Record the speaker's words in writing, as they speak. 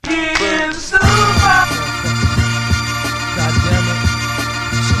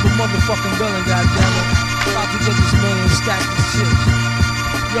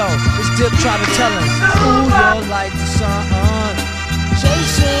Dip try to tell him, ooh, you're like the sun,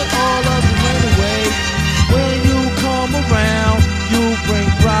 chasing all of the rain away. When you come around, you bring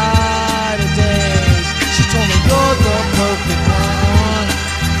brighter days. She told me you're the perfect one.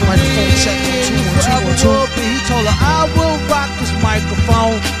 Microphone check, 1 2 1 2 1 2. He told her I will rock this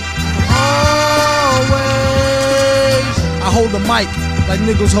microphone always. I hold the mic like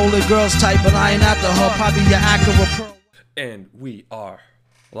niggas hold their girls tight, but I ain't after her. Probably your Acura Pro. And we are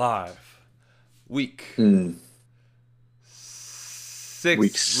live. Week 6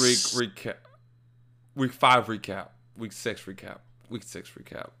 recap. Week 5 recap. Week 6 recap. Week 6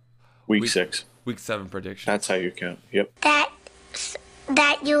 recap. Week 6. Week 7 prediction. That's how you count. Yep. Yeah.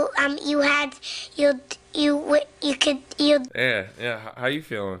 How you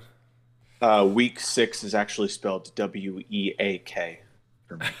feeling? Week 6 is actually spelled W-E-A-K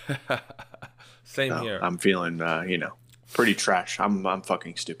for me. Same here. I'm feeling, pretty trash. I'm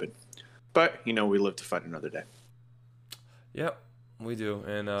fucking stupid. But, we live to fight another day. Yep, we do.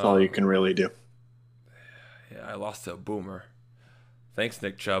 And that's all you can really do. Yeah, I lost to a boomer. Thanks,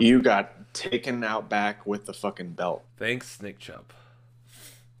 Nick Chubb. You got taken out back with the fucking belt. Thanks, Nick Chubb.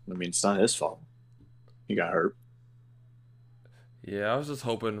 I mean, it's not his fault. He got hurt. Yeah, I was just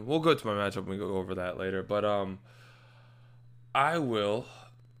hoping. We'll go to my matchup and we go over that later. But I will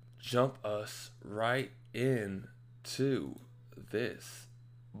jump us right into this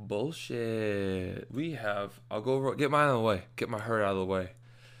bullshit. I'll go over, get mine out of the way. Get my hurt out of the way.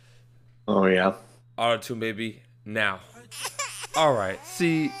 Oh, yeah. Auto-tune, baby. Now. All right.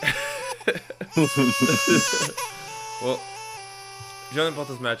 See. Well, judging about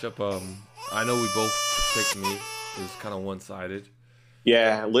this matchup, I know we both picked me. It was kind of one-sided.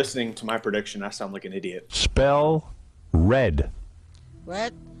 Yeah, listening to my prediction, I sound like an idiot. Spell red.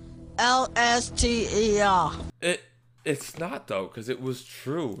 Red? L-S-T-E-R. It's not, though, because it was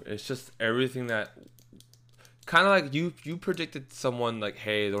true. It's just everything that... Kind of like you predicted someone like,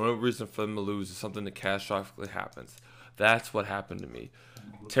 hey, the only reason for them to lose is something that catastrophically happens. That's what happened to me.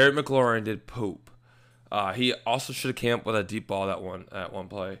 Terry McLaurin did poop. He also should have came up with a deep ball at one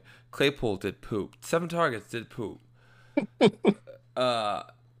play. Claypool did poop. 7 targets did poop.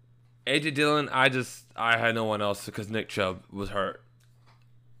 AJ Dillon, I had no one else because Nick Chubb was hurt.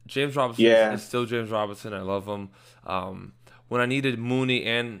 James Robinson is still James Robinson. I love him. When I needed Mooney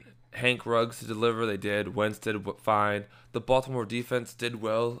and Hank Ruggs to deliver, they did. Wentz did fine. The Baltimore defense did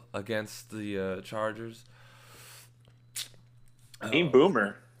well against the Chargers.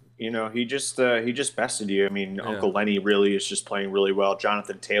 Boomer. He just bested you. I mean, yeah. Uncle Lenny really is just playing really well.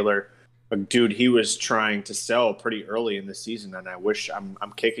 Jonathan Taylor, dude, he was trying to sell pretty early in the season, and I wish I'm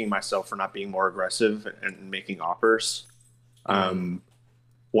kicking myself for not being more aggressive and making offers.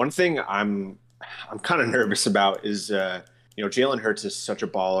 One thing I'm kind of nervous about is Jalen Hurts is such a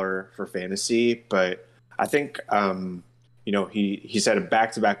baller for fantasy, but I think he's had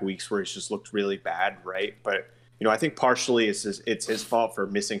back-to-back weeks where he's just looked really bad, right? But I think partially it's his fault for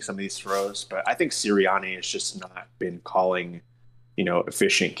missing some of these throws, but I think Sirianni has just not been calling,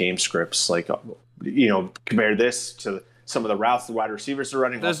 efficient game scripts. Like, compare this to some of the routes the wide receivers are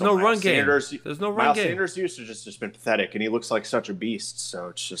running. There's no run game. There's no run game. Miles Sanders' usage has just been pathetic, and he looks like such a beast. So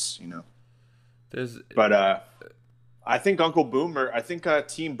it's just, But I think Uncle Boomer,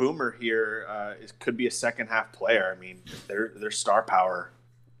 Team Boomer here could be a second half player. I mean, they're star power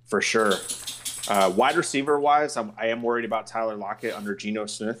for sure. Wide receiver wise, I am worried about Tyler Lockett under Geno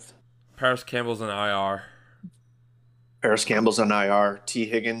Smith. Paris Campbell's on IR. T.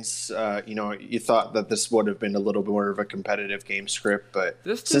 Higgins, you thought that this would have been a little bit more of a competitive game script, but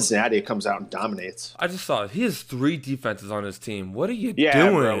Cincinnati comes out and dominates. I just saw it. He has 3 defenses on his team. What are you doing?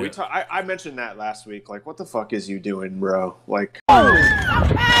 Bro, I mentioned that last week. Like, what the fuck is you doing, bro? Like,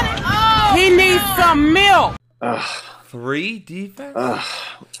 he needs some milk. 3 defense?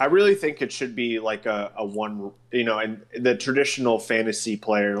 I really think it should be like a one, and the traditional fantasy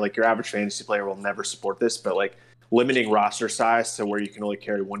player, like your average fantasy player will never support this, but like limiting roster size to where you can only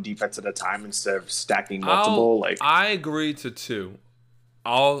carry 1 defense at a time instead of stacking multiple. I agree to 2.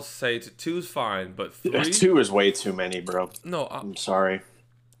 I'll say 2 is fine, but 3? 2 is way too many, bro. No, I'm sorry.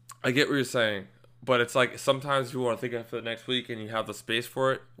 I get what you're saying, but it's like sometimes you want to think of it for the next week and you have the space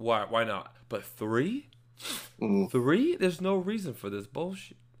for it. Why not? But 3? 3? There's no reason for this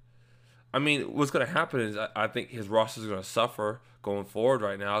bullshit. I mean, what's going to happen is I think his roster is going to suffer going forward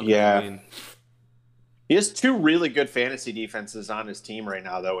right now. Yeah. I mean, he has 2 really good fantasy defenses on his team right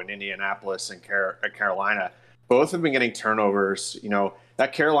now, though, in Indianapolis and Carolina. Both have been getting turnovers.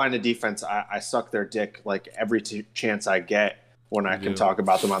 That Carolina defense, I suck their dick like every chance I get when I can talk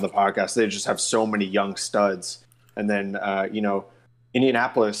about them on the podcast. They just have so many young studs. And then,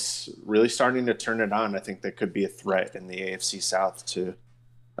 Indianapolis really starting to turn it on. I think they could be a threat in the AFC South to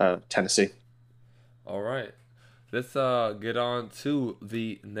Tennessee. All right. Let's get on to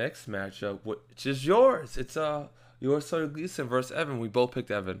the next matchup, which is yours. It's yours, Sawyer Gleason versus Evan. We both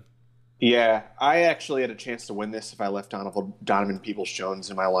picked Evan. Yeah, I actually had a chance to win this if I left Donovan Peoples-Jones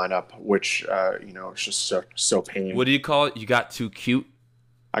in my lineup, which it's just so painful. What do you call it? You got too cute.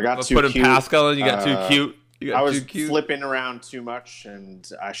 I got too put cute. Pascal in. You got too cute. I was flipping around too much, and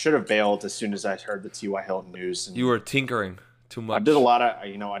I should have bailed as soon as I heard the T.Y. Hilton news. And you were tinkering too much. I did a lot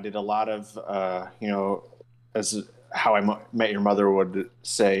of, as How I Met Your Mother would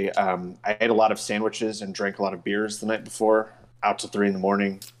say, I ate a lot of sandwiches and drank a lot of beers the night before, out till 3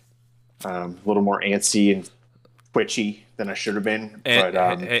 a.m. A little more antsy and twitchy than I should have been. But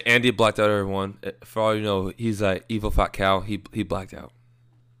Andy blacked out, everyone. For all you know, he's an evil fat cow. He blacked out.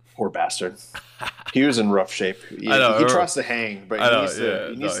 Poor bastard. He was in rough shape. He tries to hang, but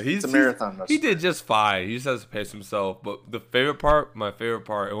it's a marathon. He did just fine. He just has to pace himself. But my favorite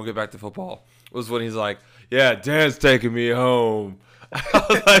part, and we'll get back to football, was when he's like, "Yeah, Dan's taking me home."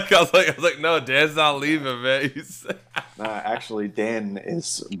 I was like, no, Dan's not leaving, man. Actually, Dan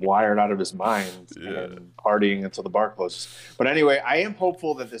is wired out of his mind and partying until the bar closes. But anyway, I am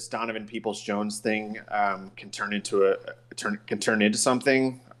hopeful that this Donovan Peoples-Jones thing can turn into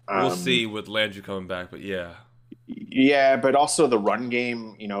something. We'll see with Landry coming back, but yeah. Yeah, but also the run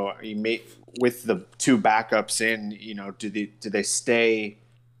game. With the two backups in, do they stay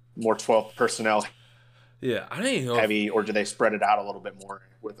more 12 personnel? Yeah, I don't even know. Heavy, or do they spread it out a little bit more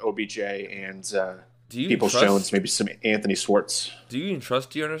with OBJ and Peoples-Jones, maybe some Anthony Schwartz? Do you even trust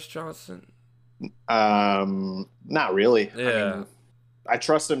Dearness Johnson? Not really. Yeah. I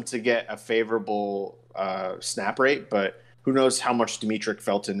trust him to get a favorable snap rate, but who knows how much Demetric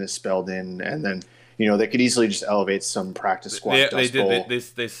Felton is spelled in, and then they could easily just elevate some practice squad.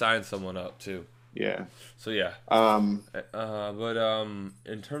 They signed someone up too. Yeah. So yeah. But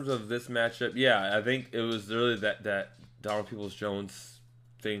in terms of this matchup, yeah, I think it was really that Donald Peoples-Jones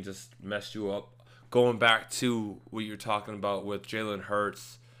thing just messed you up. Going back to what you're talking about with Jalen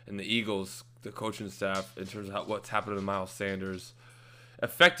Hurts and the Eagles, the coaching staff, in terms of what's happening to Miles Sanders.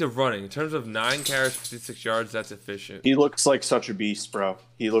 Effective running. In terms of 9 carries, 56 yards, that's efficient. He looks like such a beast, bro.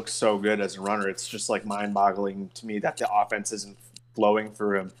 He looks so good as a runner. It's just like mind-boggling to me that the offense isn't flowing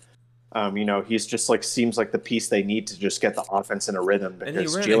through him. He's just seems like the piece they need to just get the offense in a rhythm,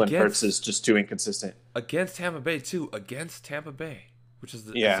 because Jalen Hurts is just too inconsistent. Against Tampa Bay, too. Which is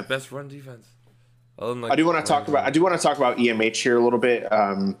the best run defense. I do want to talk about EMH here a little bit.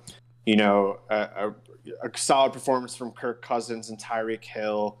 A solid performance from Kirk Cousins and Tyreek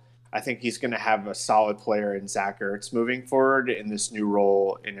Hill. I think he's going to have a solid player in Zach Ertz moving forward in this new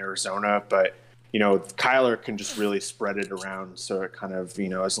role in Arizona, but Kyler can just really spread it around. So it kind of,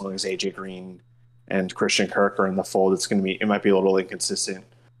 as long as AJ Green and Christian Kirk are in the fold, it might be a little inconsistent.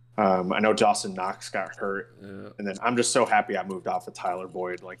 I know Dawson Knox got hurt, and then I'm just so happy I moved off of Tyler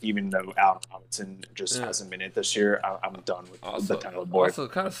Boyd. Even though Allen Robinson just hasn't been it this year, I'm done with the Tyler Boyd. Also,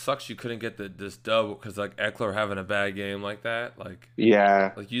 it kind of sucks you couldn't get this dub because Eckler having a bad game like that.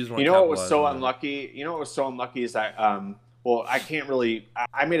 Yeah. You know what was so unlucky? Is that I can't really.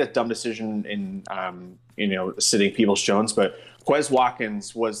 I made a dumb decision in sitting Peoples-Jones, but Quez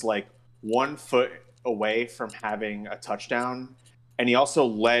Watkins was 1 foot away from having a touchdown. And he also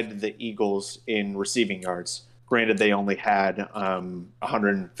led the Eagles in receiving yards. Granted, they only had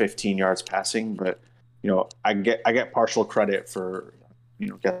 115 yards passing, but I get partial credit for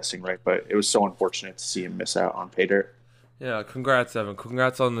guessing right. But it was so unfortunate to see him miss out on pay dirt. Yeah, congrats, Evan.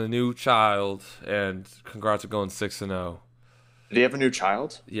 Congrats on the new child, and congrats on going 6-0. Did he have a new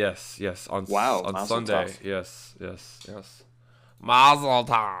child? Yes. On Mazel Sunday. tov. Yes. Mazel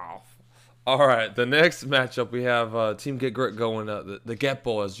tov. All right, the next matchup we have Team Get Grit going the Get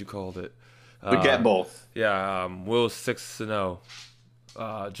Bowl, as you called it. The Get Bowl. Yeah, Will's 6-0.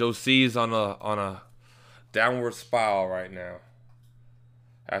 Joe C's on a downward spiral right now.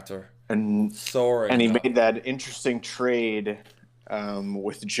 After soaring, and he made that interesting trade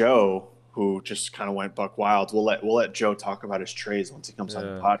with Joe, who just kind of went buck wild. We'll let Joe talk about his trades once he comes on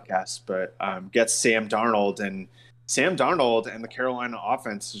the podcast. But gets Sam Darnold and the Carolina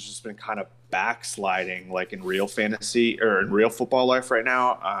offense has just been kind of backsliding, in real fantasy or in real football life right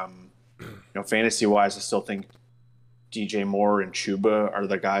now. Fantasy wise, I still think DJ Moore and Chuba are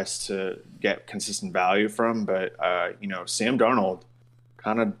the guys to get consistent value from. But Sam Darnold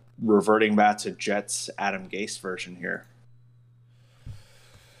kind of reverting back to Jets Adam Gase version here.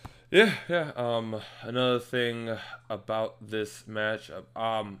 Yeah. Another thing about this match,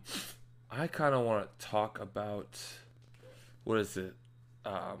 I kind of want to talk about, what is it?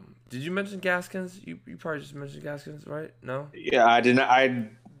 Did you mention Gaskins? You probably just mentioned Gaskins, right? No. Yeah, I didn't.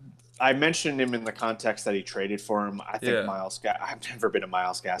 I mentioned him in the context that he traded for him. I think I've never been a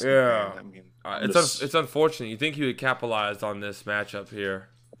Miles Gaskin fan. I mean, it's unfortunate. You think he would capitalize on this matchup here?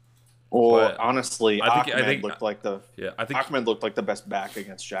 Well, honestly, I think looked like Ahmed looked like the best back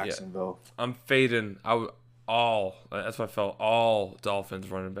against Jacksonville. Yeah. I'm fading. That's what I felt. All Dolphins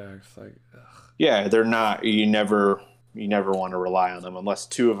running backs. Like, ugh. Yeah, they're not. You never want to rely on them unless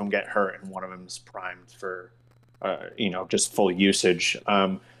two of them get hurt and one of them is primed for, just full usage.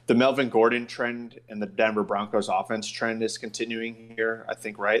 The Melvin Gordon trend and the Denver Broncos offense trend is continuing here, I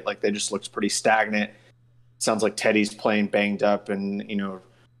think, right? Like, they just looks pretty stagnant. Sounds like Teddy's playing banged up, and,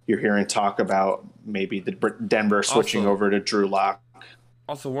 you're hearing talk about maybe the Denver switching over to Drew Lock.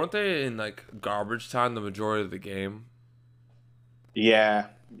 Also, weren't they in, like, garbage time the majority of the game? Yeah.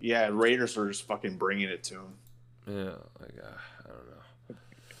 Raiders were just fucking bringing it to him. Yeah, like,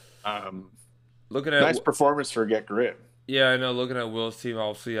 I don't know. Looking at nice performance for Get Grit. Yeah, I know. Looking at Will's team,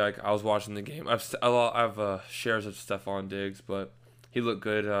 obviously, like, I was watching the game. I've shares of Stephon Diggs, but he looked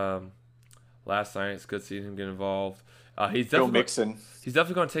good last night. It's good seeing him get involved. He's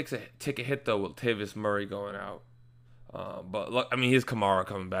definitely going to take a hit though with Tavis Murray going out. But look, I mean, he's Kamara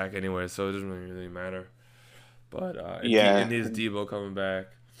coming back anyway, so it doesn't really matter. But and his Debo coming back.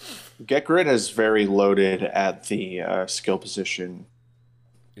 Get Grit is very loaded at the skill position.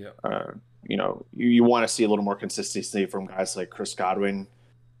 Yeah. You want to see a little more consistency from guys like Chris Godwin.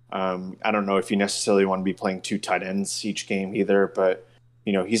 I don't know if you necessarily want to be playing two tight ends each game either, but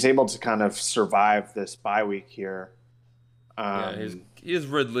he's able to kind of survive this bye week here. He is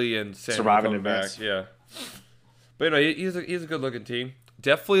Ridley and Samuel surviving coming back. Yeah, but he's a good looking team.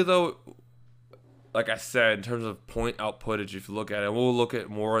 Definitely though, like I said, in terms of point outputage, if you look at it, we'll look at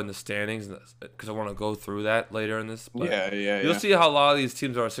more in the standings because I want to go through that later in this. But you'll see how a lot of these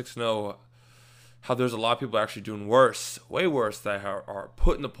teams are 6-0. How there's a lot of people actually doing worse, way worse, that are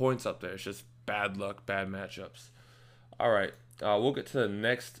putting the points up there. It's just bad luck, bad matchups. All right. We'll get to the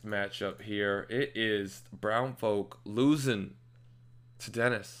next matchup here. It is Brown Folk losing to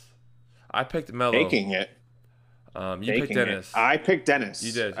Dennis. I picked Mello. Taking it. You picked Dennis. I picked Dennis.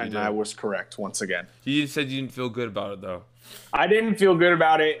 You did. I was correct once again. You said you didn't feel good about it, though. I didn't feel good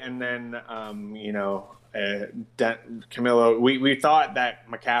about it. And then, Camilo, we thought that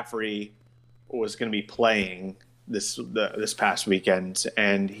McCaffrey was going to be playing this past weekend,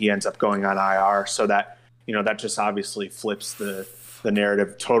 and he ends up going on IR. So that, that just obviously flips the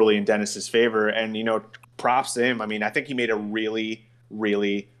narrative totally in Dennis's favor. And, props to him. I mean, I think he made a really,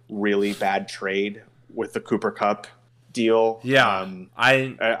 really, really bad trade with the Cooper Kupp deal. Yeah.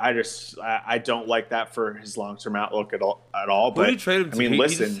 I don't like that for his long-term outlook at all. But he traded him to? He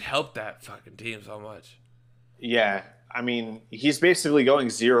listen, just helped that fucking team so much. Yeah. I mean, he's basically going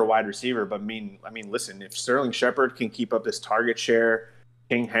zero wide receiver, but listen, if Sterling Shepard can keep up this target share,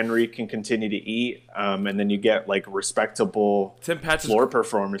 King Henry can continue to eat, and then you get like respectable Tim Patrick floor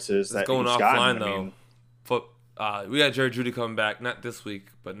performances that going he's offline gotten. though. We got Jerry Jeudy coming back, not this week,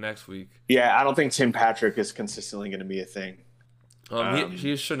 but next week. Yeah, I don't think Tim Patrick is consistently going to be a thing.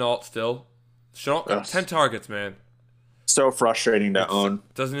 He is Chenault still. Chenault got 10 targets, man. So frustrating to own.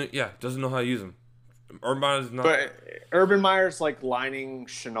 Doesn't know how to use them. Urban Meyer's like lining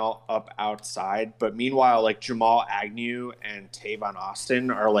Chenault up outside, but meanwhile, like Jamal Agnew and Tavon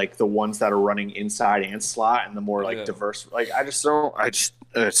Austin are like the ones that are running inside and slot, and the more like diverse. Like it's so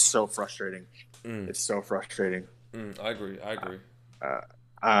frustrating. It's so frustrating. I agree.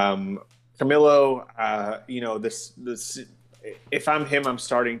 Camilo, this. If I'm him, I'm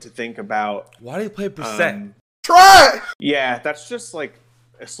starting to think about why do you play Brissett? Try. Yeah, that's just like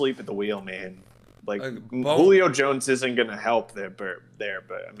asleep at the wheel, man. Like Julio Jones isn't going to help there, but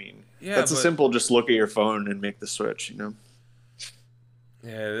I mean, that's a simple just look at your phone and make the switch, Yeah,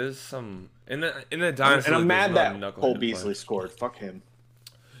 there's some in the dynasty. And I'm mad that Cole Beasley scored. Fuck him.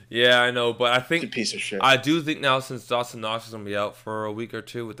 Yeah, I know, but I think he's a piece of shit. I do think now, since Dawson Knox is going to be out for a week or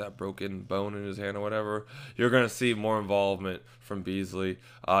two with that broken bone in his hand or whatever, you're going to see more involvement from Beasley.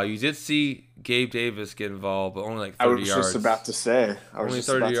 You did see Gabe Davis get involved, but only like 30 yards. I was just about to say. Only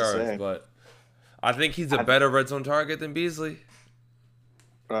 30 yards, but I think he's a better red zone target than Beasley.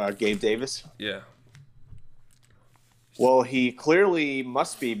 Gabe Davis? Yeah. Well, he clearly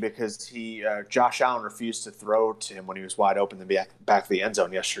must be because Josh Allen refused to throw to him when he was wide open in the back of the end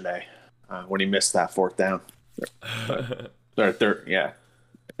zone yesterday when he missed that fourth down. Yeah.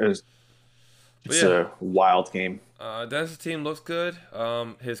 It's a wild game. Dennis' team looks good.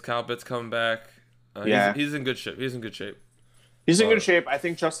 His Kyle Pitts coming back. He's in good shape. He's in good shape. I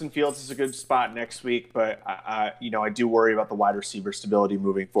think Justin Fields is a good spot next week, but I do worry about the wide receiver stability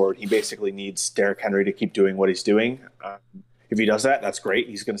moving forward. He basically needs Derrick Henry to keep doing what he's doing. If he does that, that's great.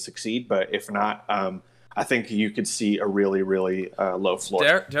 He's going to succeed. But if not, I think you could see a really, really low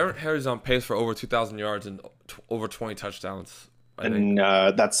floor. Derrick Henry's on pace for over 2,000 yards and over 20 touchdowns.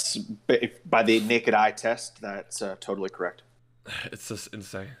 That's by the naked eye test. That's totally correct. It's just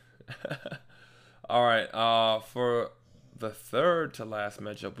insane. All right, for the third to last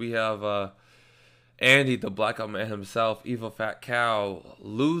matchup, we have Andy, the blackout man himself, Evil Fat Cow,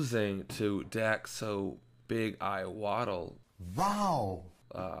 losing to Dak So Big Eye Waddle. Wow.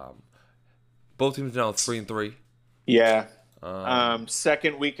 Both teams now 3-3. Yeah.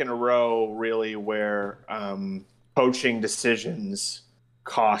 Second week in a row, really, where coaching decisions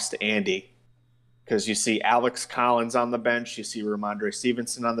cost Andy. Because you see Alex Collins on the bench, you see Ramondre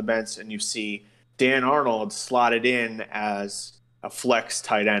Stevenson on the bench, and you see Dan Arnold slotted in as a flex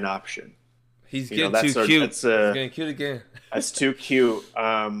tight end option. He's getting too cute. He's getting cute again. That's too cute.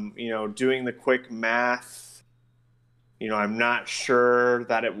 Doing the quick math, I'm not sure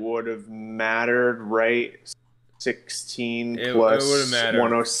that it would have mattered, right? 16 plus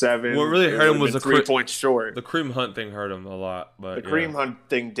 107. What really hurt him was the 3 points short. The Kareem Hunt thing hurt him a lot. But the Kareem Hunt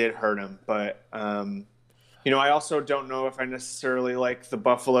thing did hurt him. But, I also don't know if I necessarily like the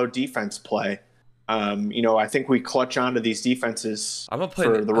Buffalo defense play. I think we clutch onto these defenses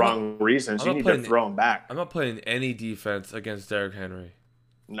for the wrong reasons. You need to throw them back. I'm not playing any defense against Derrick Henry.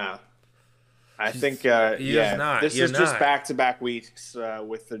 No. I think, this is just back-to-back weeks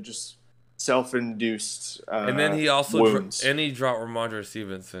with the just self-induced and then he also wounds. He dropped Ramondre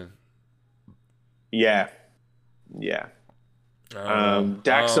Stevenson. Yeah. Dak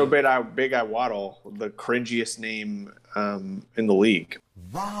So Big Eye Waddle, the cringiest name in the league.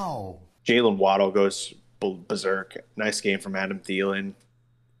 Wow. Jalen Waddle goes berserk. Nice game from Adam Thielen.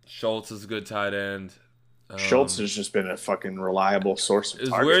 Schultz is a good tight end. Schultz has just been a fucking reliable source of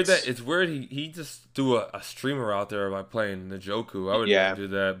targets. It's weird he just threw a streamer out there by playing Njoku. I would never do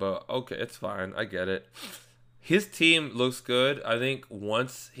that, but okay, it's fine. I get it. His team looks good. I think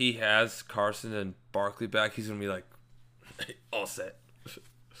once he has Carson and Barkley back, he's gonna be like all set.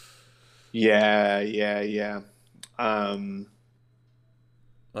 Yeah.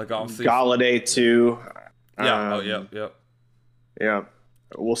 Like obviously Galladay too. Yeah.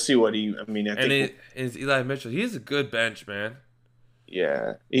 We'll see what it's Eli Mitchell. He's a good bench, man.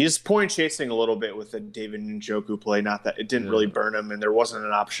 Yeah. He's point chasing a little bit with the David Njoku play. Not that it didn't really burn him, and there wasn't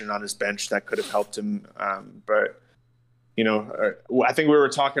an option on his bench that could have helped him. But I think we were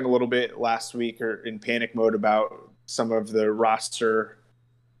talking a little bit last week or in panic mode about some of the roster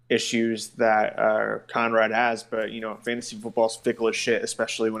issues that Conrad has, but fantasy football's fickle as shit,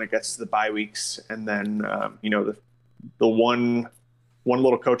 especially when it gets to the bye weeks, and then the one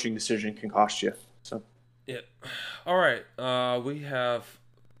little coaching decision can cost you. So yeah. All right, we have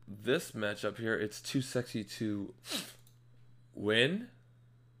this matchup here. It's Too Sexy to Win.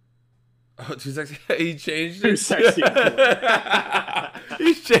 Oh, Too Sexy. He changed it. Too Sexy to Win.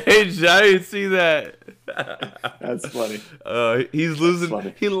 He changed. I didn't see that. That's funny. He's losing.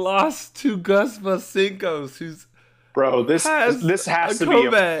 Funny. He lost to Gus Macinkos, who's this has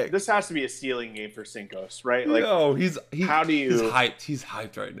to be a ceiling game for Cincos, right? Like, he's hyped. He's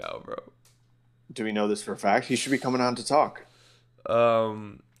hyped right now, bro. Do we know this for a fact? He should be coming on to talk.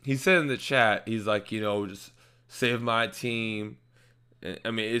 He said in the chat, he's like, just save my team.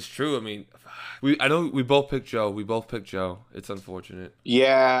 I mean, it's true. I mean, I know we both picked Joe. It's unfortunate.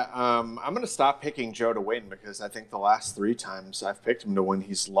 Yeah, I'm gonna stop picking Joe to win because I think the last 3 times I've picked him to win,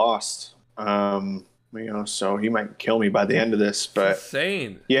 he's lost. So he might kill me by the end of this. But it's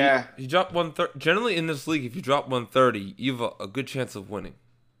insane. Yeah, you drop 130. Generally in this league, if you drop 130, you have a good chance of winning.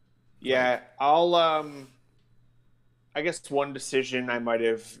 Yeah, I'll. I guess one decision I might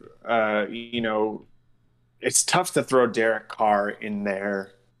have. It's tough to throw Derek Carr in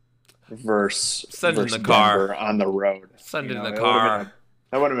there versus Denver on the road. Send in the car.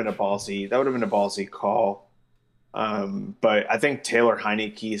 That would have been a ballsy call. But I think Taylor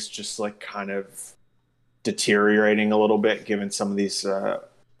Heineke is just like kind of deteriorating a little bit given some of these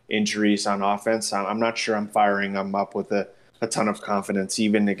injuries on offense. I'm not sure I'm firing him up with a ton of confidence,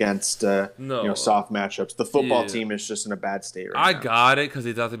 even against soft matchups. The football team is just in a bad state right now. I got it because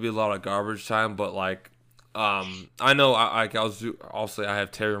it's have to be a lot of garbage time, but I know I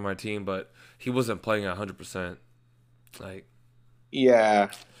have Terry on my team, but he wasn't playing at 100%.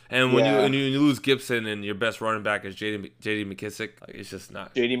 And when you lose Gibson and your best running back is J.D. McKissick, it's just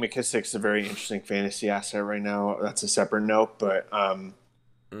not. J.D. McKissick's a very interesting fantasy asset right now. That's a separate note, but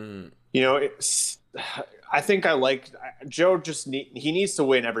I think I like Joe. He needs to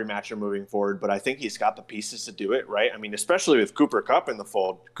win every matchup moving forward, but I think he's got the pieces to do it, right? I mean, especially with Cooper Kupp in the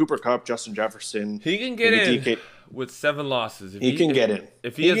fold. Cooper Kupp, Justin Jefferson. He can get in DK. with 7 losses. He can get in.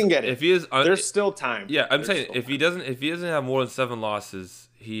 If he can get in. If he is, there's still time. Yeah, I'm There's saying still if he doesn't have more than 7 losses,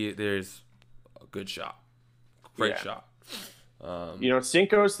 there's a good shot, great shot.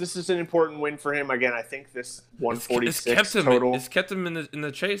 Cinco's. This is an important win for him. Again, I think this 146 total. It's kept him in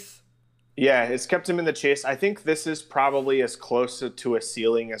the chase. Yeah, it's kept him in the chase. I think this is probably as close to a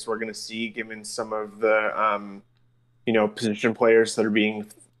ceiling as we're going to see, given some of the, position players that are being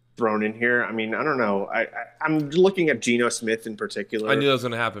thrown in here. I mean, I don't know. I'm looking at Geno Smith in particular. I knew that was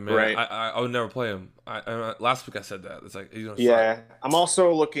going to happen, man. Right. I would never play him. Last week I said that. It's like he's going to suck. I'm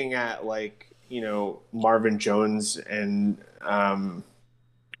also looking at Marvin Jones and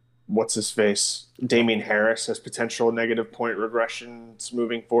what's his face? Damian Harris has potential negative point regressions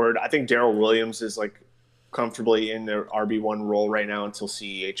moving forward. I think Darrell Williams is comfortably in the RB1 role right now until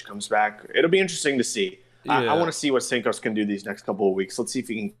CEH comes back. It'll be interesting to see. Yeah. I want to see what Cinco's can do these next couple of weeks. Let's see if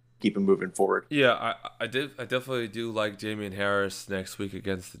he can keep him moving forward. Yeah, I definitely do like Damian Harris next week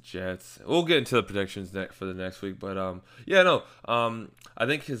against the Jets. We'll get into the predictions for the next week, but I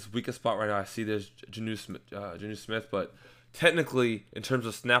think his weakest spot right now, I see there's Jonnu Smith, but technically, in terms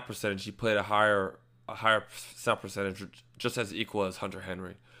of snap percentage, he played a higher snap percentage, just as equal as Hunter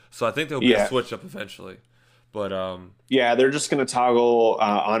Henry. So I think there'll be a switch up eventually. But they're just going to toggle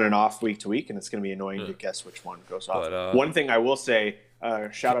on and off week to week, and it's going to be annoying to guess which one goes off. But, one thing I will say,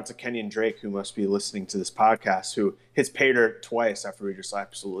 shout out to Kenyon Drake, who must be listening to this podcast, who hits Pater twice after we just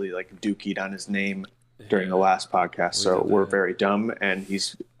absolutely dookied on his name during the last podcast. So we're very dumb, and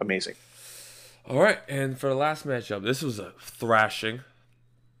he's amazing. All right, and for the last matchup, this was a thrashing.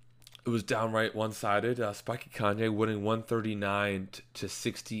 It was downright one-sided. Spiky Kanye winning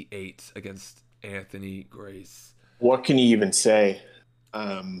 139-68 against Anthony Grace. What can you even say?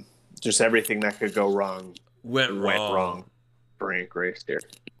 Just everything that could go wrong went wrong for Ant Grace here.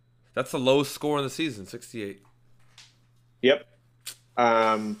 That's the lowest score in the season, 68. Yep.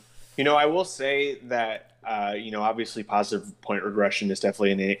 I will say that obviously positive point regression is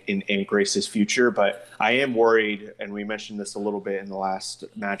definitely in Ant Grace's future, but I am worried, and we mentioned this a little bit in the last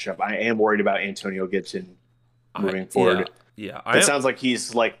matchup, I am worried about Antonio Gibson moving forward. Yeah. It sounds like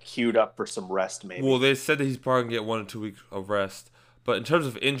he's queued up for some rest, maybe. Well, they said that he's probably going to get 1 or 2 weeks of rest. But in terms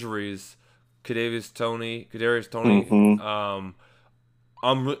of injuries, Kadarius Toney,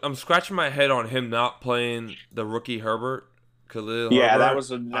 I'm scratching my head on him not playing the rookie Herbert. Khalil Herbert. That was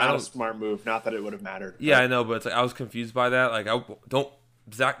not a smart move. Not that it would have mattered. Yeah, I know, but it's I was confused by that.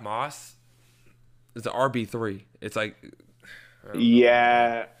 Zach Moss is the RB3. It's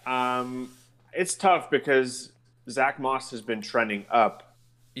it's tough because Zach Moss has been trending up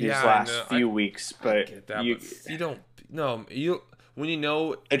these last few weeks, but it's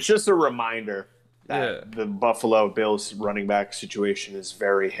just a reminder that the Buffalo Bills running back situation is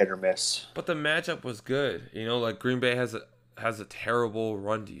very hit or miss. But the matchup was good. Green Bay has a terrible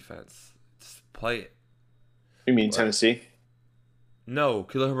run defense. Just play it. You mean Tennessee? No,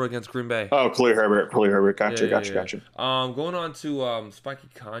 Khalil Herbert against Green Bay. Oh, Khalil Herbert. Gotcha. Going on to Spiky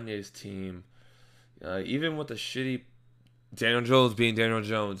Kanye's team. Even with the shitty Daniel Jones being Daniel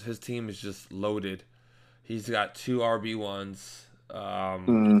Jones, his team is just loaded. He's got 2 RB1s.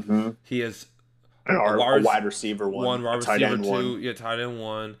 He has a wide receiver one, wide receiver 2, tight end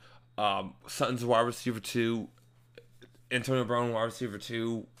 1. Sutton's wide receiver 2. Antonio Brown wide receiver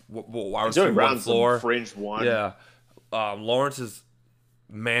 2. Wide receiver 1 floor. Fringe 1. Yeah. Lawrence is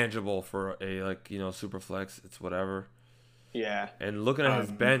manageable for a super flex. It's whatever. Yeah. And looking at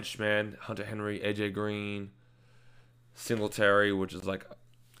his bench, man, Hunter Henry, AJ Green, Singletary, which is I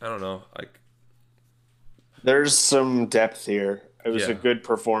don't know, there's some depth here. It was a good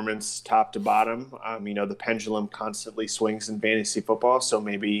performance top to bottom. The pendulum constantly swings in fantasy football, so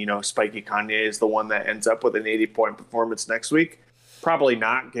maybe, Spiky Kanye is the one that ends up with an 80-point performance next week. Probably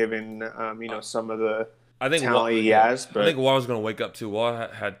not, given, some of the talent he has. But I think Waddle's going to wake up, too.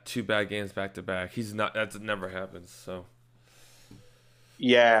 Waddle had 2 bad games back-to-back. He's not. That never happens, so.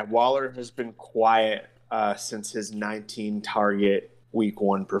 Yeah, Waller has been quiet since his 19-target Week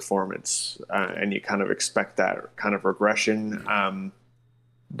 1 performance, and you kind of expect that kind of regression.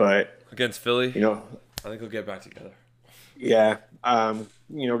 But against Philly, I think he'll get back together. Yeah,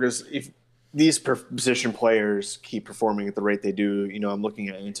 because if these position players keep performing at the rate they do, I'm looking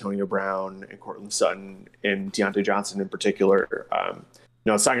at Antonio Brown and Courtland Sutton and Deontay Johnson in particular.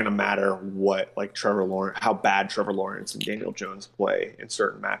 It's not going to matter what how bad Trevor Lawrence and Daniel Jones play in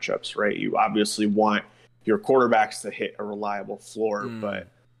certain matchups, right? You obviously want your quarterbacks to hit a reliable floor, but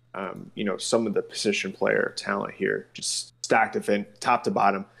some of the position player talent here, just stacked it top to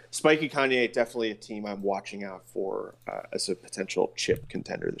bottom. Spiky Kanye, definitely a team I'm watching out for as a potential chip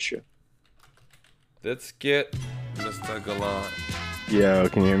contender this year. Let's get Mr. Gallant. Yo,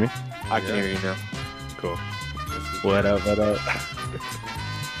 can you hear me? I can hear you now. Cool. What up?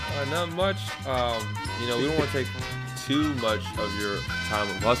 Not much. We don't want to take too much of your time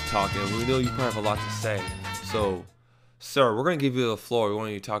of us talking. We know you probably have a lot to say. So, sir, we're going to give you the floor. We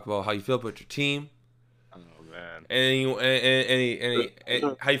want you to talk about how you feel about your team. Oh, man. Any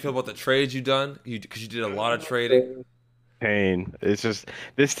how you feel about the trades you've done? Because you did a lot of trading. Pain. It's just,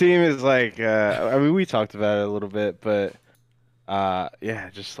 this team is like, we talked about it a little bit, but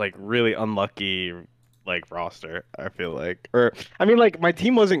just like really unlucky like roster, I feel like. Or my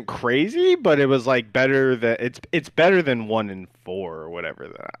team wasn't crazy, but it was like better than it's better than 1-4 or whatever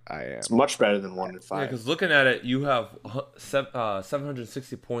that I am. It's much better than 1-5. Yeah, because looking at it, you have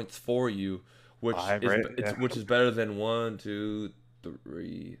 760 points for you, which which is better than 1, 2,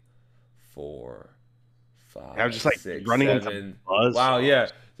 3, 4, 5. I'm just like 6, running 7. into buzz. Wow, yeah.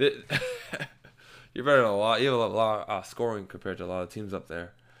 You're better than a lot. You have a lot of scoring compared to a lot of teams up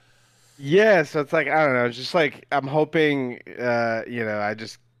there. Yeah, so it's like, I don't know, just like I'm hoping I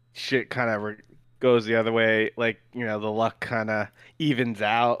just shit kind of goes the other way, like, the luck kind of evens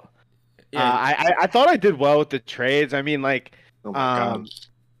out. Yeah, I thought I did well with the trades. I mean, like, oh my God.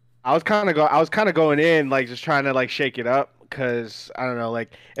 I was kind of going in like just trying to like shake it up, because I don't know,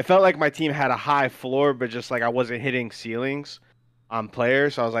 like it felt like my team had a high floor, but just like I wasn't hitting ceilings on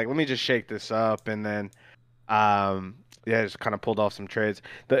players. So I was like, let me just shake this up, and then just kind of pulled off some trades.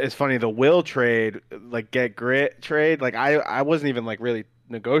 It's funny, the Will trade, like Get Grit trade, like I wasn't even like really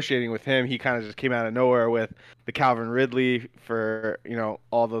negotiating with him. He kind of just came out of nowhere with the Calvin Ridley for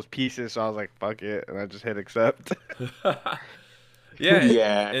all those pieces. So I was like, fuck it, and I just hit accept.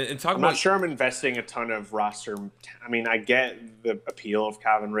 Yeah. And I'm not sure I'm investing a ton of roster. I mean, I get the appeal of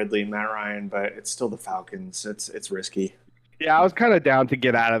Calvin Ridley and Matt Ryan, but it's still the Falcons. It's risky. Yeah, I was kind of down to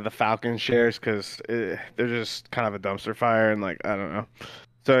get out of the Falcons shares because they're just kind of a dumpster fire, and like I don't know.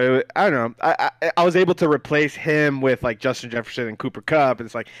 So I don't know. I was able to replace him with like Justin Jefferson and Cooper Kupp, and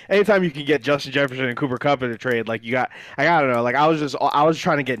it's like anytime you can get Justin Jefferson and Cooper Kupp in a trade, like I don't know. Like I was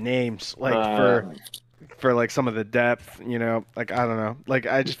trying to get names like for like some of the depth, like I don't know. Like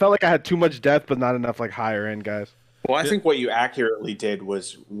I just felt like I had too much depth, but not enough like higher end guys. Well, I think what you accurately did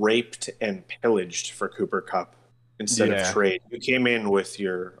was raped and pillaged for Cooper Kupp instead of trade. You came in with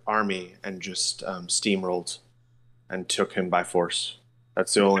your army and just steamrolled and took him by force.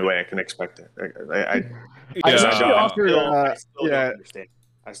 That's the only way I can expect it. I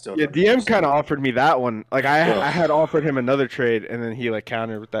still DM kind of offered me that one. Like I had offered him another trade, and then he like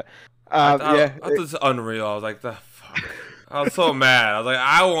countered with that. I thought this was unreal. I was like, the fuck. I was so mad. I was like,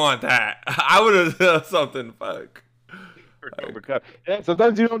 I want that. I would have done something. Fuck. Yeah,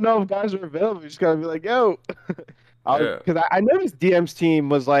 sometimes you don't know if guys are available. You just gotta be like, yo. Because I noticed DM's team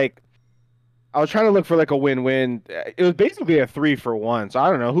was like, I was trying to look for like a win-win. It was basically a 3-for-1. So I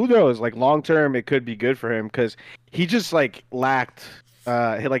don't know. Who knows? Like long term, it could be good for him because he just like lacked.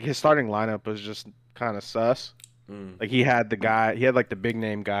 Like his starting lineup was just kind of sus. Like he had like the big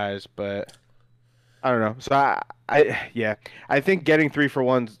name guys, but I don't know. So I think getting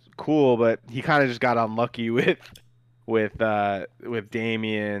 3-for-1's cool, but he kind of just got unlucky with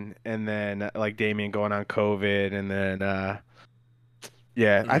Damian, and then like Damian going on COVID, and then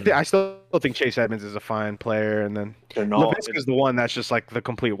I still think Chase Edmonds is a fine player, and then Laviska is the one that's just like the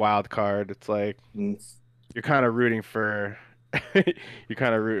complete wild card. It's like you're kind of rooting for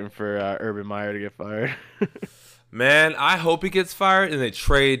Urban Meyer to get fired. Man, I hope he gets fired and they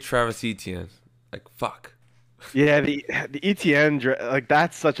trade Travis Etienne. Like fuck. Yeah, the Etienne, like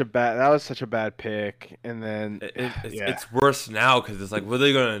that was such a bad pick, and then it's worse now because it's like, what are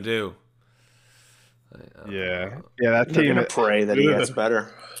they gonna do? That team. They're gonna pray that he gets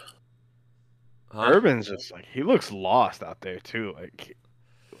better. Urban's just like he looks lost out there too. Like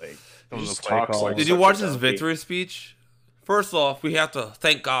he just talks like. Did you watch his victory speech? First off, we have to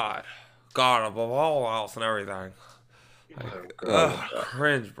thank God above all else and everything.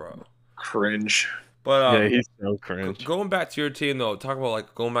 Cringe, bro. Cringe. But he's so cringe. Going back to your team though, talk about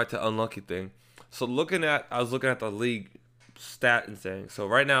like going back to unlucky thing. So I was looking at the league stat and saying, so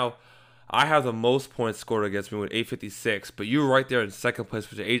right now I have the most points scored against me with 856, but you're right there in second place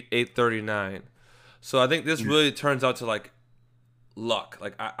with 839. So I think this really turns out to like luck.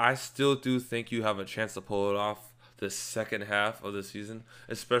 Like I still do think you have a chance to pull it off the second half of the season,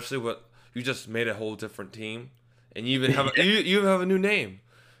 especially what you just made a whole different team, and you even have you have a new name.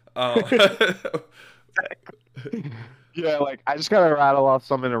 Yeah, like I just gotta rattle off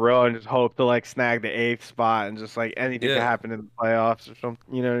some in a row and just hope to like snag the 8th spot and just like anything can Yeah. happen in the playoffs or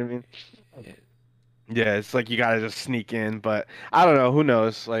something. You know what I mean? Yeah. Yeah, it's like you gotta just sneak in, but I don't know. Who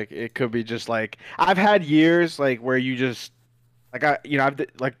knows? Like it could be just like I've had years like where you just like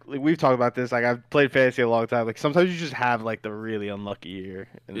like we've talked about this. Like I've played fantasy a long time. Like sometimes you just have like the really unlucky year,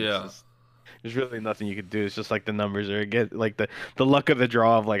 and it's Yeah. just there's really nothing you could do. It's just like the numbers are get like the luck of the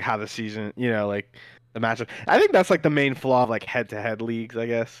draw of like how the season, like the matchup. I think that's like the main flaw of like head-to-head leagues. I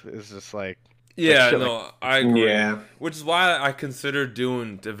guess is just like Yeah, shit no, like- I agree. Yeah. Which is why I considered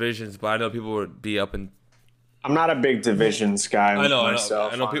doing divisions, but I know people would be up and. I'm not a big divisions guy I know,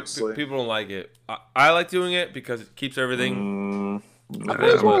 myself. I know. Honestly. People don't like it. I like doing it because it keeps everything. I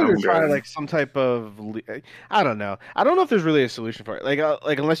just wanted I'm to try good. like some type of I don't know. I don't know if there's really a solution for it. Like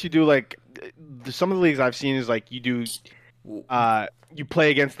unless you do like some of the leagues I've seen is like you do you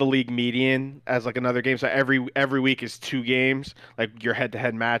play against the league median as like another game. So every week is 2 games, like your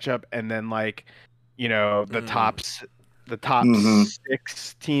head-to-head matchup, and then like the top Mhm.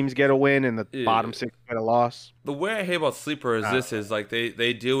 6 teams get a win and the Yeah. bottom 6 get a loss. The way I hate about Sleeper is this is like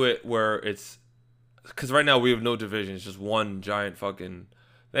they do it where it's because right now we have no division. It's just one giant fucking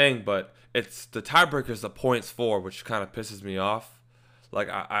thing, but it's the tiebreaker is the points for, which kind of pisses me off. Like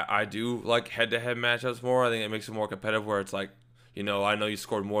I do like head-to-head matchups more. I think it makes it more competitive where it's like, I know you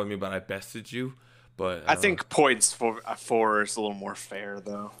scored more than me, but I bested you. But I think points for is a little more fair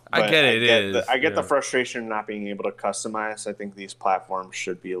though. I But get it. I get the yeah. frustration of not being able to customize. I think these platforms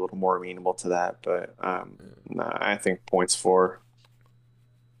should be a little more amenable to that. But nah, I think points for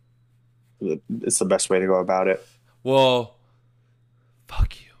it's the best way to go about it. Well,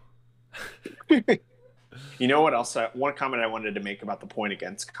 fuck you. You know what else? One comment I wanted to make about the point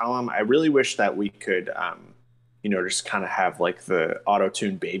against column. I really wish that we could, just kind of have like the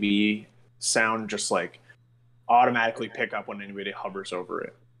auto-tune baby sound, just like automatically pick up when anybody hovers over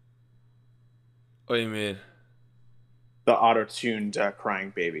it. What do you mean? The auto-tuned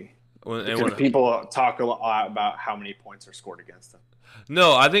crying baby. When Because people talk a lot about how many points are scored against them.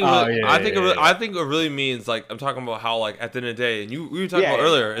 No, I think Oh, really, yeah, I think yeah, it really, yeah. I think it really means like I'm talking about how like at the end of the day, and we were talking Yeah, about yeah,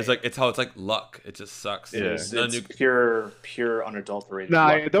 earlier, yeah. it's like it's how it's like luck. It just sucks. Yeah. There's none It's you- pure unadulterated. No,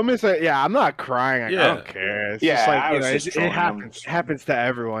 luck. don't miss it. Yeah, I'm not crying. I Yeah. don't care. It's Yeah, just like I was just it trolling. happens. It happens to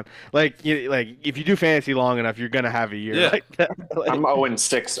everyone. Like if you do fantasy long enough, you're gonna have a year Yeah. like that. Like, I'm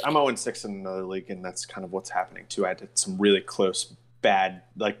 0-6. I'm 0-6 in another league, and that's kind of what's happening too. I did some really close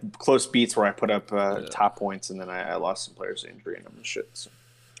beats where I put up top points, and then I lost some players to injury and I'm shit. So.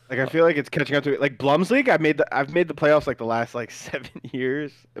 like I feel like it's catching up to it. Like Blum's league, I've made the playoffs like the last like 7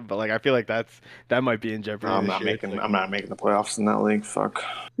 years, but like I feel like that might be in jeopardy. I'm this not year. making. I'm not making the playoffs in that league. Fuck.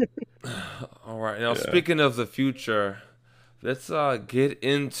 All right. Now speaking of the future, let's get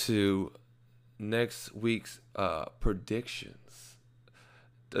into next week's predictions.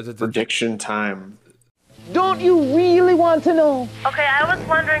 Prediction time. Don't you really want to know? Okay, I was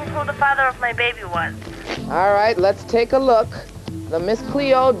wondering who the father of my baby was. All right, let's take a look. The Miss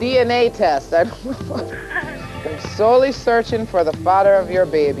Cleo DNA test. I'm solely searching for the father of your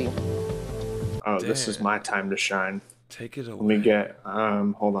baby. Oh, this is Damn. my time to shine. Take it away. Let me get.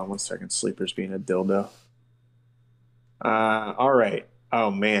 Hold on one second. Sleeper's being a dildo. All right.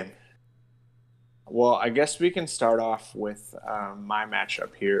 Oh man. Well, I guess we can start off with my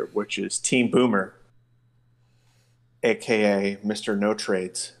matchup here, which is Team Boomer, aka Mr. No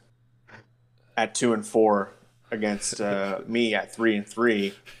Trades, at 2-4 against me at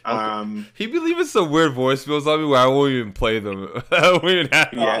 3-3. He be leaving some weird voicemails on me where I won't even play them. I won't even have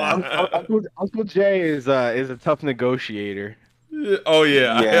Yeah. Uncle Jay is a tough negotiator. Oh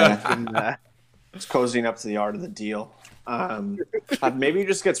yeah. Yeah. And, It's cozying up to the art of the deal. Maybe he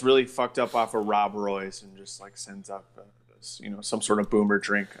just gets really fucked up off of Rob Roy's and just like sends up, some sort of boomer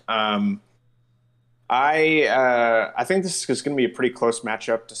drink. I think this is going to be a pretty close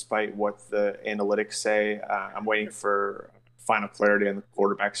matchup, despite what the analytics say. I'm waiting for final clarity on the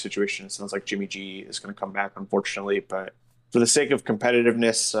quarterback situation. It sounds like Jimmy G is going to come back, unfortunately, but for the sake of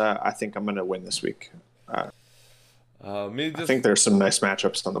competitiveness, I think I'm going to win this week. I think there's some nice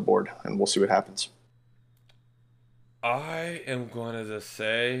matchups on the board, and we'll see what happens. I am going to just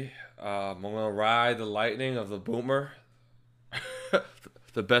say I'm going to ride the lightning of the boomer.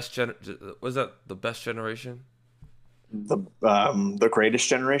 The best was that the best generation? The greatest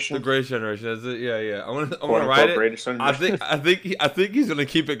generation. The greatest generation. That's it. Yeah. I'm gonna Quote, ride it. greatest generation. I think he's gonna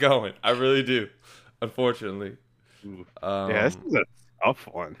keep it going. I really do. Unfortunately. yeah, this is a tough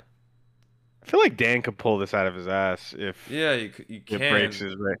one. I feel like Dan could pull this out of his ass if Yeah, you it can. breaks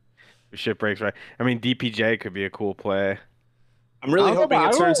his right. If shit breaks right. I mean, DPJ could be a cool play. I'm really I don't know hoping about- it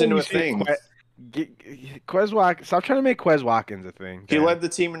I don't turns know into when a you say thing. Quez Watkins. Stop trying to make Quez Watkins a thing. He Dan. led the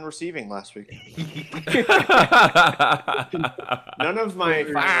team in receiving last week. None of my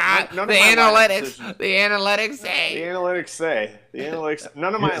none of my lineup decisions- the analytics say. The analytics say.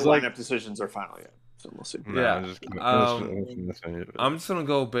 None of my It's like- lineup decisions are final yet. So we'll see. No, Yeah. I'm just kidding. I'm just gonna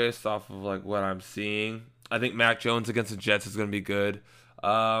go based off of like what I'm seeing. I think Mac Jones against the Jets is gonna be good.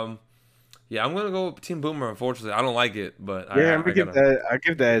 Yeah, I'm gonna go with Team Boomer. Unfortunately, I don't like it, but Yeah, I gotta... I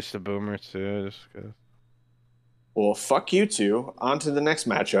give the edge to Boomer too. Just 'cause. Well, fuck you two. On to the next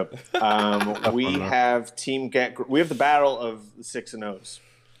matchup. We have we have the battle of the 6-0s.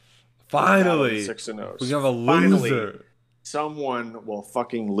 Finally, 6-0s. we have a Finally, loser. someone will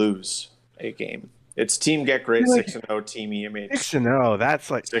fucking lose a game. It's Team Get Great 6-0, Team EMH 6-0. That's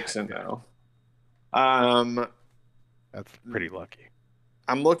like 6-0. That's pretty lucky.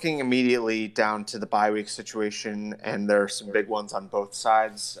 I'm looking immediately down to the bye week situation, and there are some big ones on both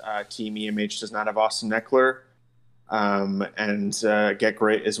sides. Team EMH does not have Austin Eckler, and Get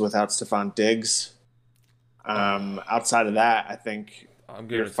Great is without Stephon Diggs. Outside of that, I think I'm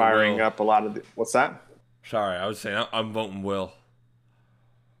you're giving it to firing Will. up a lot of what's that? Sorry, I was saying I'm voting Will.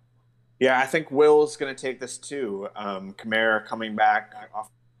 Yeah, I think Will's going to take this too. Kamara coming back off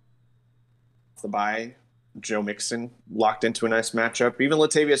the bye. Joe Mixon locked into a nice matchup. Even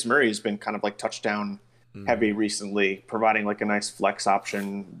Latavius Murray has been kind of like touchdown heavy recently, providing like a nice flex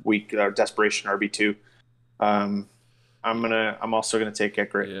option, weak desperation RB2. I'm also gonna take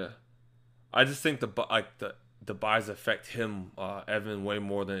Get Great. Yeah, I just think the buys affect him, Evan, way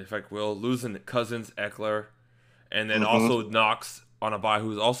more than affect Will. Losing Cousins, Eckler, and then also Knox on a buy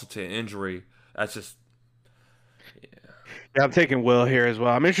who's also to an injury. That's just Yeah, I'm taking Will here as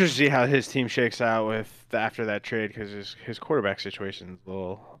well. I'm interested to see how his team shakes out after that trade because his quarterback situation is a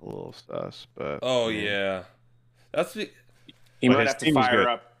little sus. But yeah, that's the. He But might his have to team is fire good.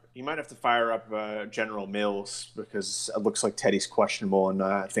 up. He might have to fire up General Mills because it looks like Teddy's questionable, and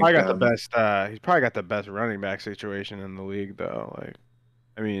I think probably got the best. He's probably got the best running back situation in the league, though. Like,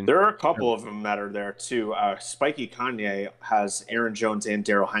 I mean, there are a couple of them that are there too. Spiky Kanye has Aaron Jones and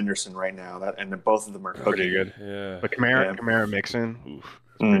Darrell Henderson right now, and both of them are pretty cooking. good. Yeah. But Kamara Mixon, oof,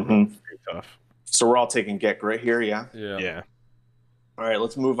 that's pretty tough. So we're all taking Get Great here, yeah. Yeah. All right,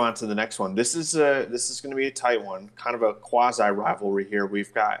 let's move on to the next one. This is going to be a tight one, kind of a quasi rivalry here.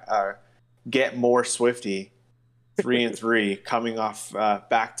 We've got Get More Swifty, 3-3, coming off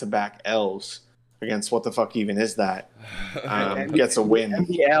back-to-back L's against what the fuck even is that? Gets a win. And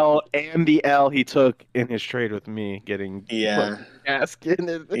the L he took in his trade with me, getting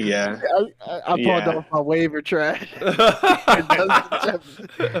asking. Yeah. I pulled off my waiver trash. Can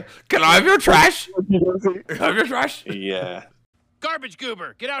I have your trash? Can I have your trash? Yeah. Garbage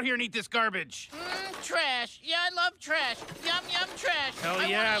goober, get out here and eat this garbage. Trash. Yeah, I love trash. Yum, yum, trash. Hell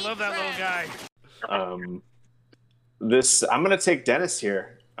yeah, I love that little guy. I'm going to take Dennis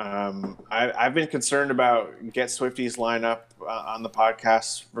here. I've been concerned about Get Swifty's lineup on the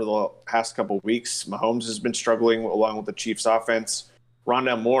podcast for the past couple of weeks. Mahomes has been struggling along with the Chiefs offense.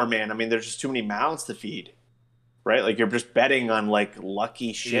 Rondell Moore, man, I mean, there's just too many mouths to feed, right? Like you're just betting on like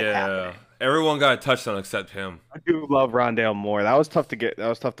lucky shit happening. Everyone got a touchdown except him. I do love Rondale Moore. That was tough to get. That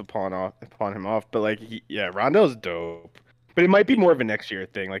was tough to pawn him off. But like, Rondale's dope. But it might be more of a next year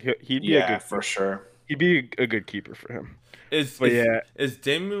thing. Like he'd be a good for sure. He'd be a good keeper for him. Is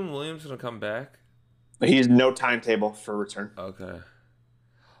Damian Williams gonna come back? He's no timetable for return. Okay.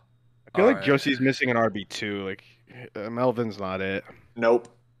 I feel like Josie's missing an RB2. Like Melvin's not it. Nope.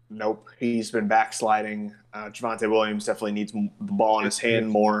 He's been backsliding. Javonte Williams definitely needs the ball in his hand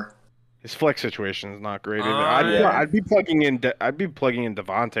more. His flex situation is not great either. I'd be plugging in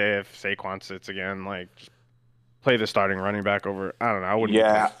Devontae if Saquon sits again. Like, just play the starting running back over. I don't know. I wouldn't.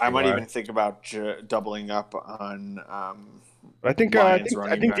 Yeah, I might even think about doubling up on. I think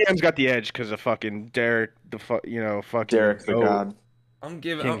DM's got the edge because of fucking Derek. Fucking Derek the God. I'm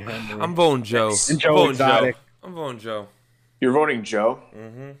voting Joe. I'm voting Joe. You're voting Joe.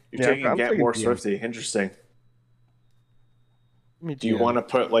 Mm-hmm. You're taking Get More Swifty. Interesting. Do you want to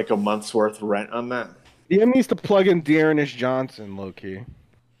put like a month's worth of rent on that? DM needs to plug in Dearness Johnson, low key.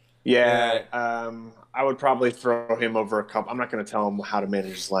 Yeah, I would probably throw him over a couple. I'm not going to tell him how to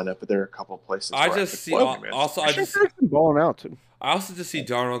manage his lineup, but there are a couple of places. I just see also I just balling out too. I also just see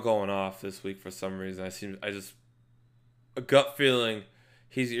Darnold going off this week for some reason. I just a gut feeling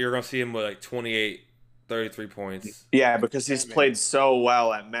you're going to see him with like 28, 33 points. Yeah, because he's played so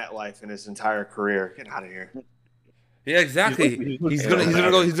well at MetLife in his entire career. Get out of here. Yeah, exactly. He's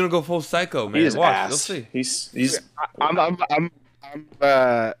gonna go full psycho, man. He's Watch, ass. you'll see. He's.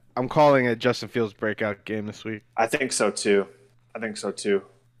 I'm calling it Justin Fields' breakout game this week. I think so too.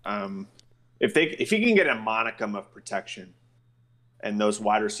 if he can get a monicum of protection, and those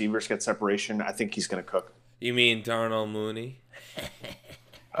wide receivers get separation, I think he's going to cook. You mean Darnell Mooney?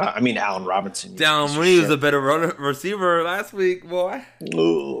 I mean Allen Robinson. Darnell Mooney was a better receiver last week, boy.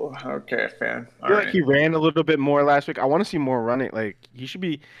 Ooh, okay, fan. I feel like he ran a little bit more last week. I want to see more running. Like he should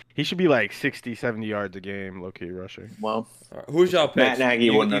be like 60, 70 yards a game, low key rushing. Well, right, who's y'all pick? Matt Nagy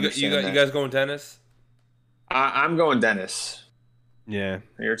wouldn't understand you guys going Dennis? I'm going Dennis. Yeah.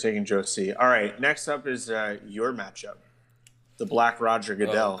 You're taking Joe C. All right, next up is your matchup. The Black Roger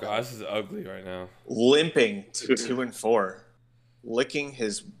Goodell. Oh, God, this is ugly right now. Limping to 2-4. Licking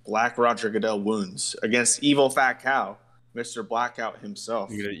his Black Roger Goodell wounds against Evil Fat Cow, Mr. Blackout himself.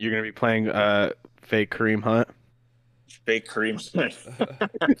 You're gonna be playing fake Kareem Hunt. Fake Kareem Hunt.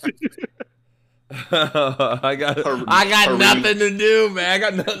 I got nothing to do, man. I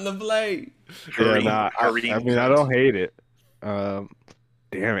got nothing to play. Yeah, I mean, I don't hate it.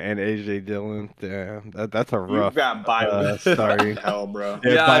 Damn, and AJ Dillon. Damn, that's a rough. You've got bye starting. Hell, bro.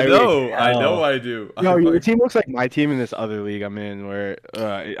 Yeah, I know. I know I do. No, your team looks like my team in this other league I'm in, where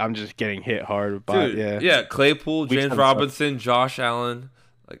I'm just getting hit hard. But yeah, Claypool, James Robinson, Josh Allen.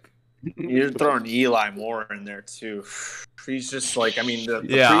 Like you're throwing Eli Moore in there too. He's just like, I mean, the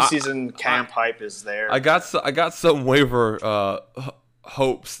preseason camp hype is there. I got some waiver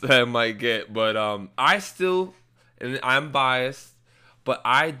hopes that I might get, but I still, and I'm biased. But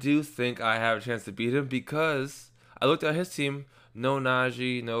I do think I have a chance to beat him because I looked at his team. No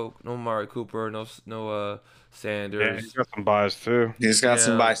Najee, no Amari Cooper, no Sanders. Yeah, he's got some buys too. He's got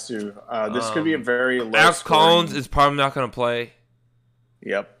some buys too. This could be a very low Alex Collins is probably not going to play.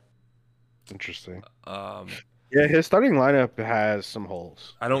 Yep. Interesting. Yeah, his starting lineup has some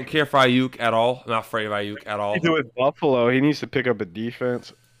holes. I don't care for Ayuk at all. I'm not afraid of Ayuk at all. He's with Buffalo. He needs to pick up a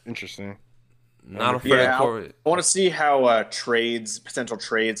defense. Interesting. Not afraid of Corey. I want to see how potential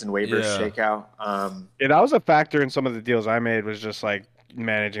trades and waivers shake out. Yeah, that was a factor in some of the deals I made. Was just like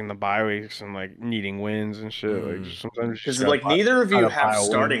managing the bye weeks and like needing wins and shit. Like sometimes because like neither of you have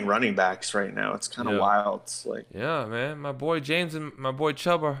starting running backs right now. It's kind of wild. It's like man, my boy James and my boy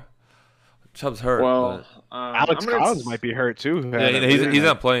Chubb's hurt. Well, Alex Collins might be hurt too. Yeah, he's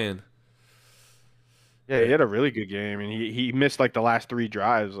not playing. Yeah, he had a really good game, and he missed like the last 3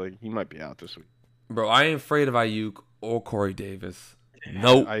 drives. Like he might be out this week. Bro, I ain't afraid of Ayuk or Corey Davis.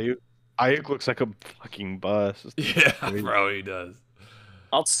 Nope. Ayuk looks like a fucking bust. Yeah, bro, he does.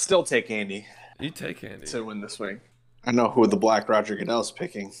 I'll still take Andy. You take Andy to win this week. I know who the Black Roger Goodell's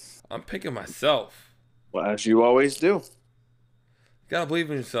picking. I'm picking myself. Well, as you always do. You gotta believe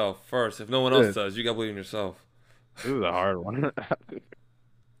in yourself first. If no one else does, you gotta believe in yourself. This is a hard one.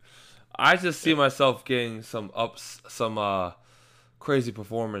 I just see myself getting some crazy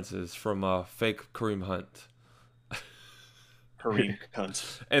performances from fake Kareem Hunt. Kareem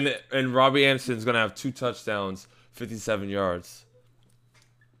Hunt. And Robbie Anderson's gonna have 2 touchdowns, 57 yards.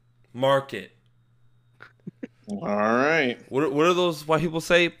 Mark it. All right. What are those white people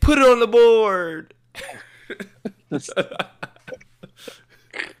say? Put it on the board.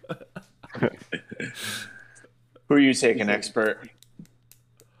 Who are you taking, expert?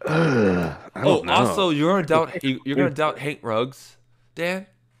 Also, you're gonna doubt Hank Ruggs, Dan?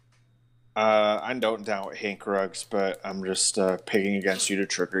 I don't doubt Hank Ruggs, but I'm just picking against you to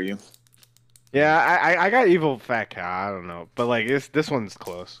trigger you. Yeah, I got evil fat cow. I don't know, but like this one's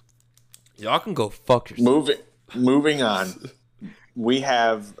close. Y'all can go fuck yourself. Moving on. We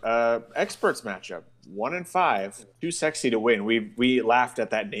have experts matchup. 1-5, too sexy to win. We laughed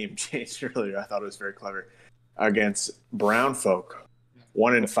at that name change earlier. I thought it was very clever. Against Brown folk,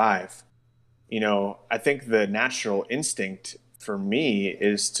 1-5. You know, I think the natural instinct for me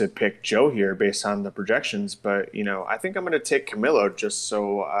is to pick Joe here based on the projections, but you know, I think I'm going to take Camilo just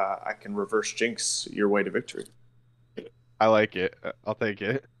so I can reverse jinx your way to victory. I like it. I'll take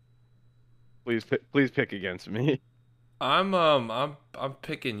it. Please pick against me. I'm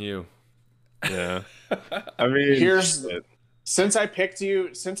picking you. Yeah. I mean, since I picked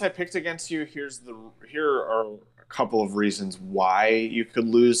against you, here are a couple of reasons why you could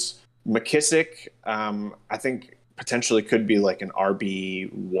lose. McKissick, I think potentially could be like an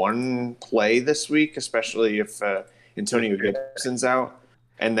RB1 play this week, especially if Antonio Gibson's out.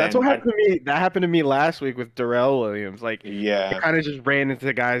 And then that's what happened to me. That happened to me last week with Darrell Williams. Like, yeah, I kind of just ran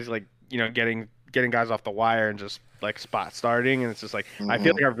into guys like, you know, getting guys off the wire and just like spot starting, and it's just like I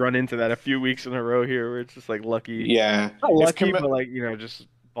feel like I've run into that a few weeks in a row here, where it's just like lucky. Yeah, not lucky, but like, you know, just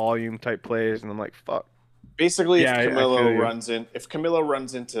volume type plays, and I'm like, fuck. Basically, if Camilo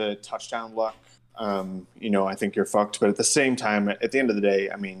runs into touchdown luck, you know, I think you're fucked. But at the same time, at the end of the day,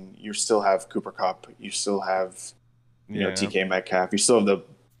 I mean, you still have Cooper Kupp, you still have, you know, TK Metcalf, you still have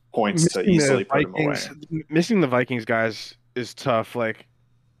points to easily put him away. Missing the Vikings guys is tough. Like,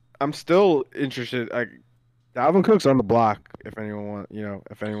 I'm still interested. Like, Dalvin Cook's on the block. If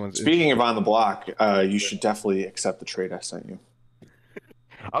anyone's Speaking of on the block, you should definitely accept the trade I sent you.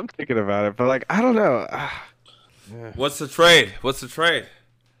 I'm thinking about it, but like, I don't know. What's the trade?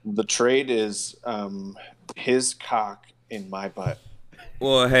 The trade is his cock in my butt.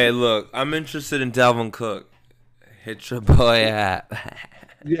 Well, hey, look, I'm interested in Dalvin Cook. Hit your boy up.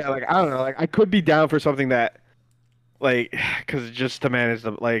 Yeah, like, I don't know. Like, I could be down for something that, like, because just to manage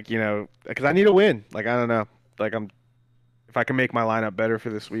the, like, because I need a win. Like, I don't know. Like, if I can make my lineup better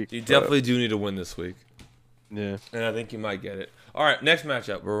for this week. You definitely do need a win this week. Yeah. And I think you might get it. All right, next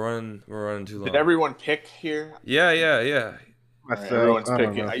matchup. We're running too long. Did everyone pick here? Yeah. Right, everyone's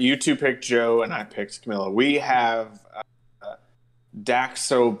picking. You two picked Joe, and I picked Camilla. We have Dak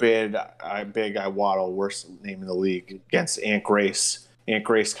so big I waddle, worst name in the league, against Ant Grace. Ant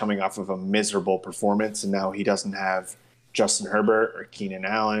Grace coming off of a miserable performance, and now he doesn't have Justin Herbert or Keenan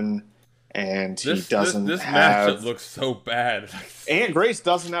Allen, and he doesn't this have... matchup looks so bad. Ant Grace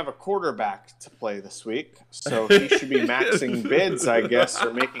doesn't have a quarterback to play this week, so he should be maxing bids, I guess,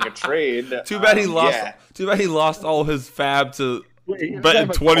 or making a trade. Too bad he lost. Yeah. Too bad he lost all his fab to betting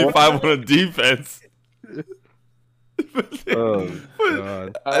 25 on a defense. Oh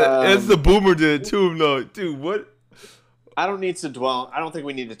God! It's the Boomer did it too. No, dude, what? I don't need to dwell. I don't think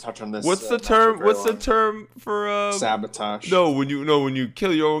we need to touch on this. What's the term? What's the term for sabotage? No, when you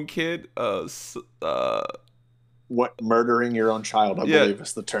kill your own kid. What, murdering your own child? I believe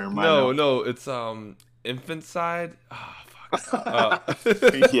is the term. No, it's infanticide. Oh, fuck.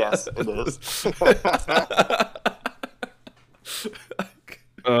 Yes, it is.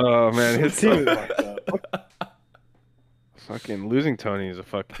 Oh man, his team is like that. Fucking losing Tony is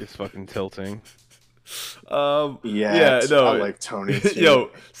fucking tilting. Yeah, no, I like Tony too.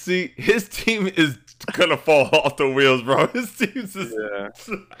 Yo, see, his team is gonna fall off the wheels, bro. His team's just...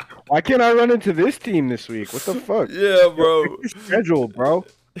 Yeah. Why can't I run into this team this week? What the fuck? Yeah, bro. Schedule, bro.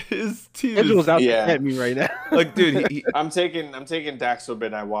 His team schedule's out to get me right now. Like, dude, I'm taking Dak so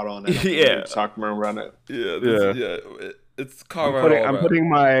big I waddle on it. Yeah, Talkman run it. Yeah. It's Conrad. I'm putting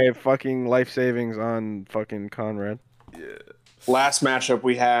my fucking life savings on fucking Conrad. Yeah. Last matchup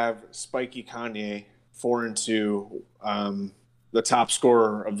we have Spiky Kanye 4-2, the top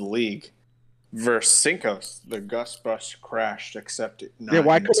scorer of the league, versus Cincos, the Gus Bus crashed. Except yeah,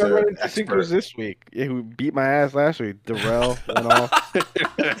 why couldn't I run into Cincos this week? Yeah, who beat my ass last week? Darrell went off.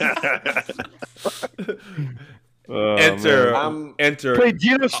 Enter. Play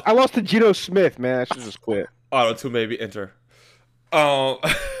Geno. I lost to Geno Smith, man. I should just quit. Auto-2 maybe. Enter.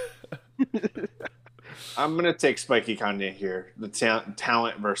 I'm gonna take Spiky Kanye here. The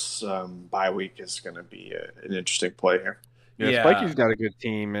talent versus bye week is gonna be an interesting play here. Yeah, Spiky's got a good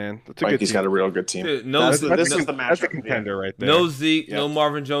team, man. Spiky's got a real good team. Dude, this is the matchup. That's a contender right there. No Zeke, no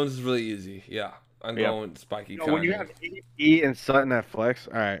Marvin Jones is really easy. Yeah, I'm going Spiky Kanye. When you have ADP and Sutton at flex,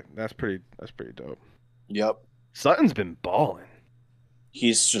 all right, that's pretty dope. Yep. Sutton's been balling.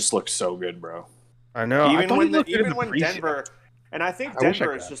 He's just looked so good, bro. I know. Even when Denver, and I think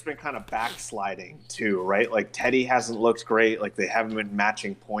Denver has just been kind of backsliding too, right? Like Teddy hasn't looked great. Like they haven't been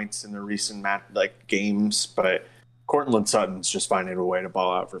matching points in the recent games, but Courtland Sutton's just finding a way to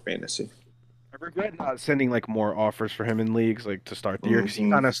ball out for fantasy. I regret not sending more offers for him in leagues to start the year because he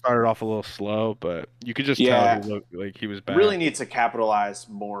kind of started off a little slow, but you could just tell he looked like he was bad. Really needs to capitalize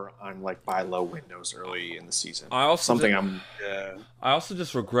more on buy low windows early in the season. I also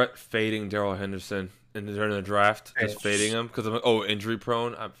just regret fading Darrell Henderson during the draft, just fading him because I'm injury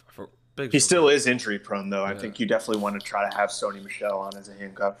prone. He still is injury prone though. I think you definitely want to try to have Sony Michel on as a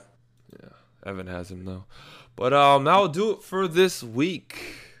handcuff. Yeah, Evan has him though. But that'll do it for this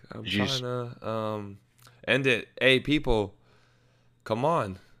week. I'm trying to end it. Hey, people, come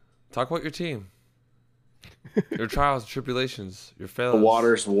on. Talk about your team. Your trials, tribulations, your failures. The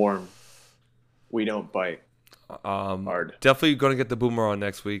water's warm. We don't bite. Hard. Definitely going to get the Boomer on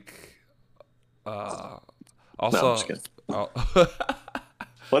next week. Also, no, I'm just kidding.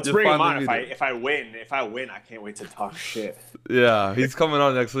 Let's bring him on. If I win, I can't wait to talk shit. Yeah, he's coming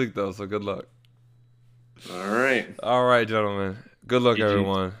on next week, though, so good luck. All right, gentlemen. Good luck,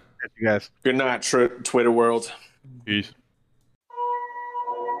 everyone. Thank you guys. Good night, Twitter world. Peace.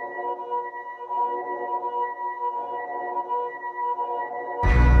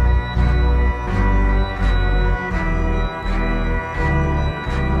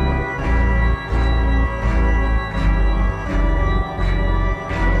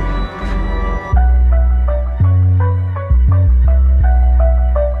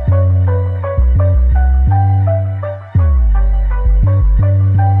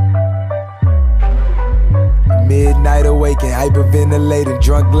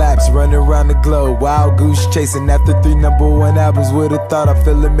 drunk laps, running around the globe. Wild goose chasing after 3 #1 albums. Would've thought I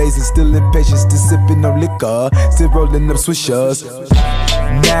feel amazing, still impatient, still sipping on liquor, still rolling up swishers.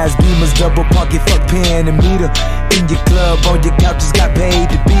 Nas Beamers, double pocket, fuck pen and meter. In your club, on your couch, just got paid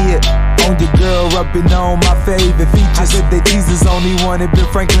to be it. On your girl, rubbing on my favorite features. I said that Jesus only wanted Ben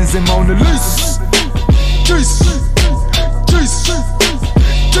Franklin's and Mona Lisa's. Juice,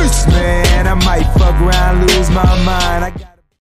 man, I might fuck around, lose my mind.